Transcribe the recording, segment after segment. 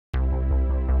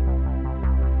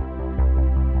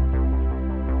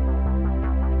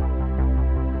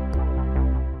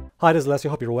Hi, this is Alessio.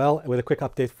 Hope you're well. With a quick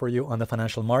update for you on the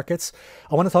financial markets.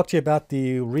 I want to talk to you about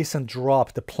the recent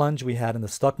drop, the plunge we had in the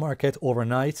stock market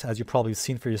overnight. As you've probably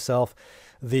seen for yourself,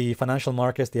 the financial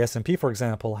markets, the S&P, for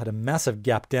example, had a massive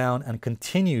gap down and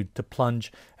continued to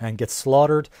plunge and get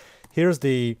slaughtered. Here's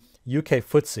the UK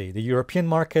FTSE. The European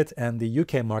market and the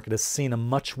UK market has seen a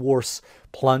much worse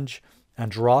plunge and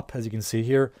drop. As you can see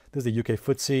here, this is the UK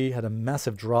FTSE, had a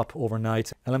massive drop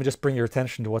overnight. And let me just bring your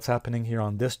attention to what's happening here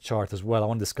on this chart as well. I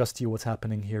want to discuss to you what's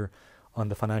happening here on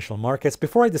the financial markets.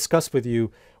 Before I discuss with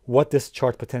you what this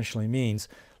chart potentially means,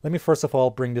 let me first of all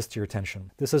bring this to your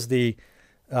attention. This is the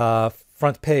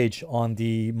front page on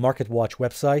the MarketWatch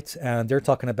website, and they're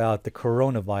talking about the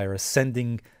coronavirus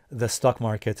sending the stock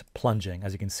market plunging,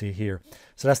 as you can see here.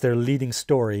 So that's their leading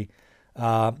story.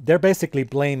 They're basically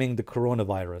blaming the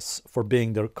coronavirus for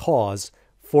being the cause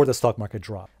for the stock market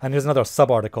drop. And here's another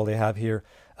sub-article they have here.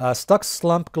 Stocks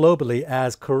slump globally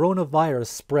as coronavirus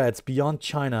spreads beyond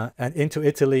China and into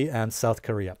Italy and South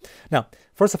Korea. Now,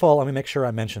 first of all, let me make sure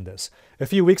I mention this. A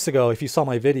few weeks ago, if you saw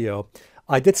my video,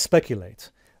 I did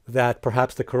speculate that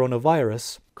perhaps the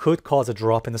coronavirus could cause a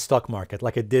drop in the stock market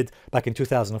like it did back in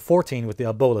 2014 with the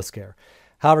Ebola scare.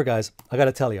 However, guys, I got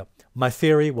to tell you, my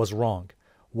theory was wrong.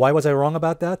 Why was I wrong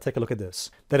about that? Take a look at this.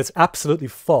 That it's absolutely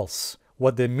false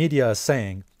what the media is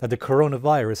saying, that the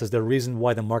coronavirus is the reason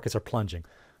why the markets are plunging.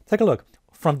 Take a look.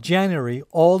 From January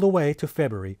all the way to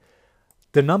February,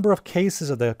 the number of cases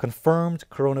of the confirmed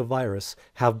coronavirus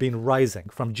have been rising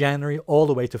from January all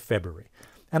the way to February.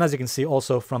 And as you can see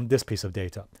also from this piece of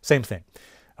data, same thing.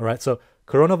 All right, so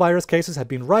coronavirus cases have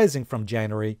been rising from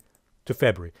January to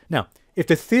February. Now, if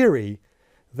the theory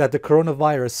that the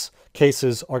coronavirus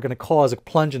cases are going to cause a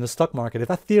plunge in the stock market, if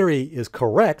that theory is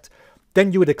correct,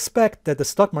 then you would expect that the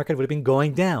stock market would have been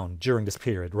going down during this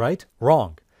period, right?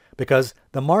 Wrong, because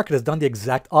the market has done the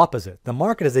exact opposite. The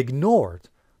market has ignored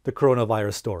the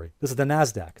coronavirus story. This is the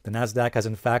Nasdaq. The Nasdaq has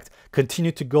in fact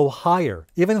continued to go higher,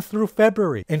 even through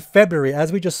February. In February,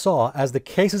 as we just saw, as the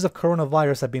cases of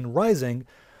coronavirus have been rising,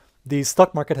 the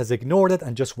stock market has ignored it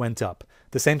and just went up.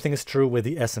 The same thing is true with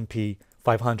the S&P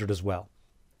 500 as well.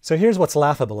 So here's what's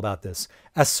laughable about this.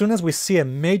 As soon as we see a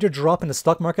major drop in the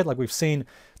stock market like we've seen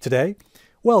today,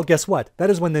 well, guess what?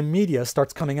 That is when the media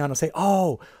starts coming out and say,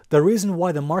 oh, the reason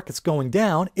why the market's going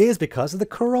down is because of the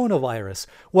coronavirus.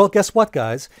 Well, guess what,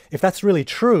 guys? If that's really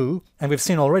true, and we've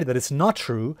seen already that it's not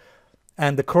true,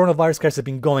 and the coronavirus cases have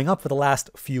been going up for the last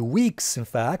few weeks, in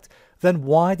fact, then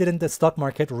why didn't the stock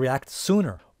market react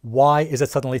sooner? Why is it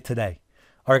suddenly today?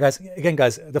 All right, guys, again,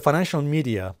 guys, the financial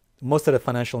media, most of the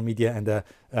financial media and the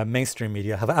mainstream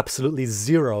media have absolutely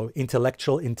zero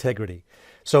intellectual integrity.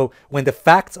 So when the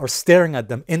facts are staring at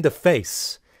them in the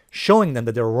face, showing them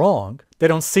that they're wrong, they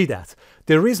don't see that.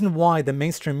 The reason why the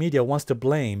mainstream media wants to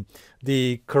blame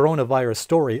the coronavirus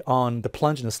story on the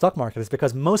plunge in the stock market is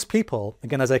because most people,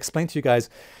 again, as I explained to you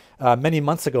guys many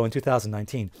months ago in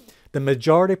 2019, the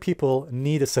majority of people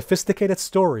need a sophisticated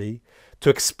story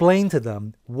to explain to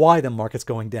them why the market's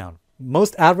going down.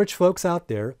 Most average folks out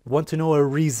there want to know a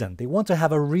reason. They want to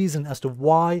have a reason as to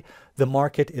why the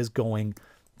market is going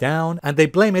down, and they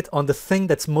blame it on the thing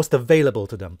that's most available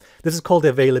to them. This is called the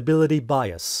availability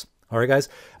bias. All right, guys?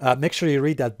 Make sure you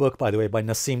read that book, by the way, by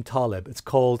Nassim Taleb. It's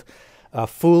called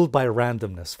Fooled by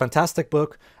Randomness. Fantastic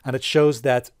book, and it shows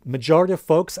that majority of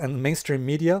folks and mainstream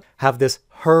media have this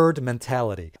herd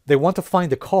mentality. They want to find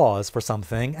the cause for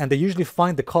something, and they usually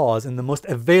find the cause in the most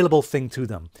available thing to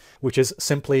them, which is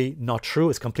simply not true.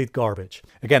 It's complete garbage.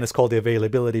 Again, it's called the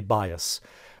availability bias.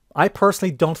 I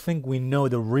personally don't think we know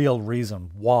the real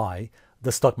reason why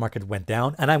the stock market went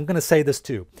down, and I'm going to say this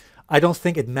too. I don't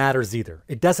think it matters either.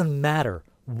 It doesn't matter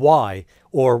why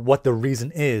or what the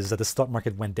reason is that the stock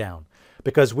market went down,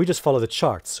 because we just follow the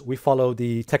charts. We follow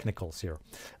the technicals here.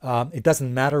 It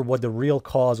doesn't matter what the real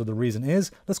cause or the reason is.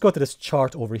 Let's go to this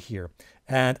chart over here.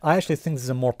 And I actually think this is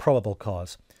a more probable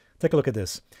cause. Take a look at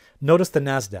this. Notice the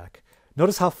Nasdaq.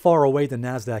 Notice how far away the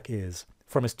Nasdaq is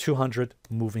from its 200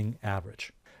 moving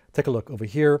average. Take a look over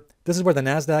here. This is where the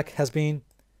Nasdaq has been.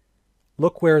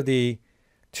 Look where the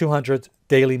 200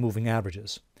 daily moving average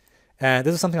is. And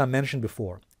this is something I mentioned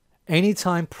before.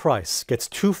 Anytime price gets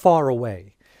too far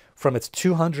away from its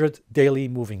 200 daily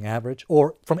moving average,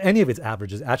 or from any of its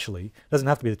averages, actually, it doesn't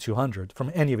have to be the 200,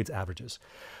 from any of its averages.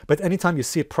 But anytime you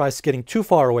see a price getting too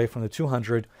far away from the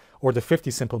 200 or the 50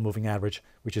 simple moving average,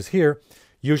 which is here,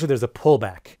 usually there's a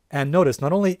pullback. And notice,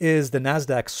 not only is the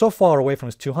Nasdaq so far away from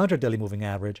its 200 daily moving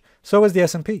average, so is the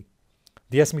S&P.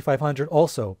 The S&P 500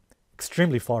 also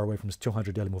extremely far away from its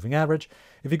 200 daily moving average.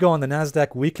 If you go on the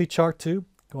Nasdaq weekly chart too,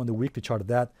 go on the weekly chart of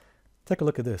that, take a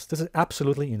look at this. This is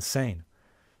absolutely insane.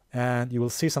 and you will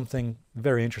see something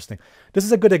very interesting. This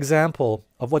is a good example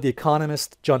of what the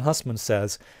economist John Hussman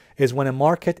says is when a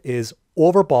market is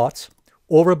overbought,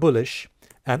 over bullish,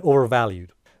 and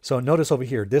overvalued. So notice over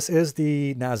here, this is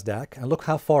the Nasdaq, and look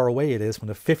how far away it is from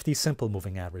the 50 simple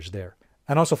moving average there,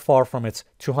 and also far from its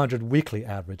 200 weekly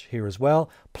average here as well,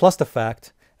 plus the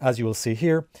fact, as you will see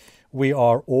here, we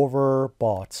are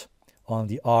overbought on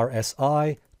the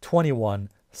RSI 21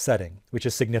 setting, which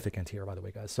is significant here, by the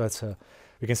way, guys. So that's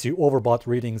we can see overbought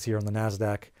readings here on the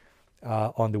Nasdaq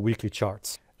on the weekly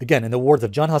charts. Again, in the words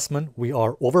of John Hussman, we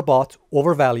are overbought,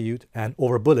 overvalued, and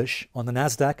overbullish on the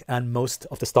Nasdaq and most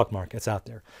of the stock markets out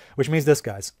there. Which means this,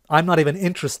 guys, I'm not even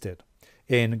interested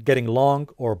in getting long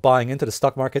or buying into the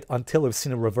stock market until we've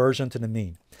seen a reversion to the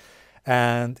mean.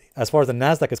 And as far as the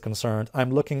Nasdaq is concerned,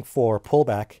 I'm looking for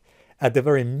pullback at the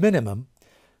very minimum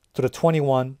to the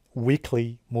 21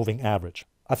 weekly moving average.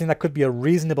 I think that could be a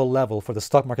reasonable level for the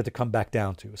stock market to come back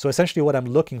down to. So essentially what I'm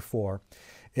looking for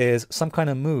is some kind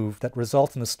of move that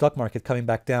results in the stock market coming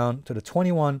back down to the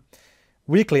 21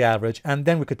 weekly average, and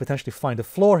then we could potentially find a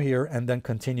floor here and then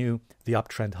continue the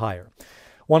uptrend higher.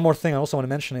 One more thing I also want to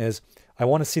mention is I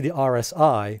want to see the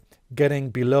RSI getting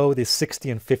below the 60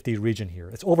 and 50 region here.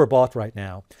 It's overbought right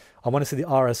now. I want to see the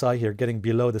RSI here getting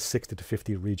below the 60 to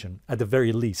 50 region at the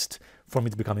very least for me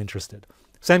to become interested.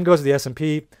 Same goes to the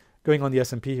S&P. Going on the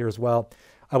S&P here as well,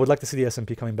 I would like to see the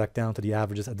S&P coming back down to the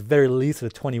averages, at the very least to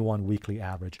the 21 weekly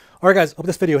average. All right, guys, hope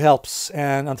this video helps.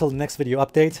 And until the next video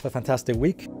update, have a fantastic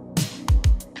week.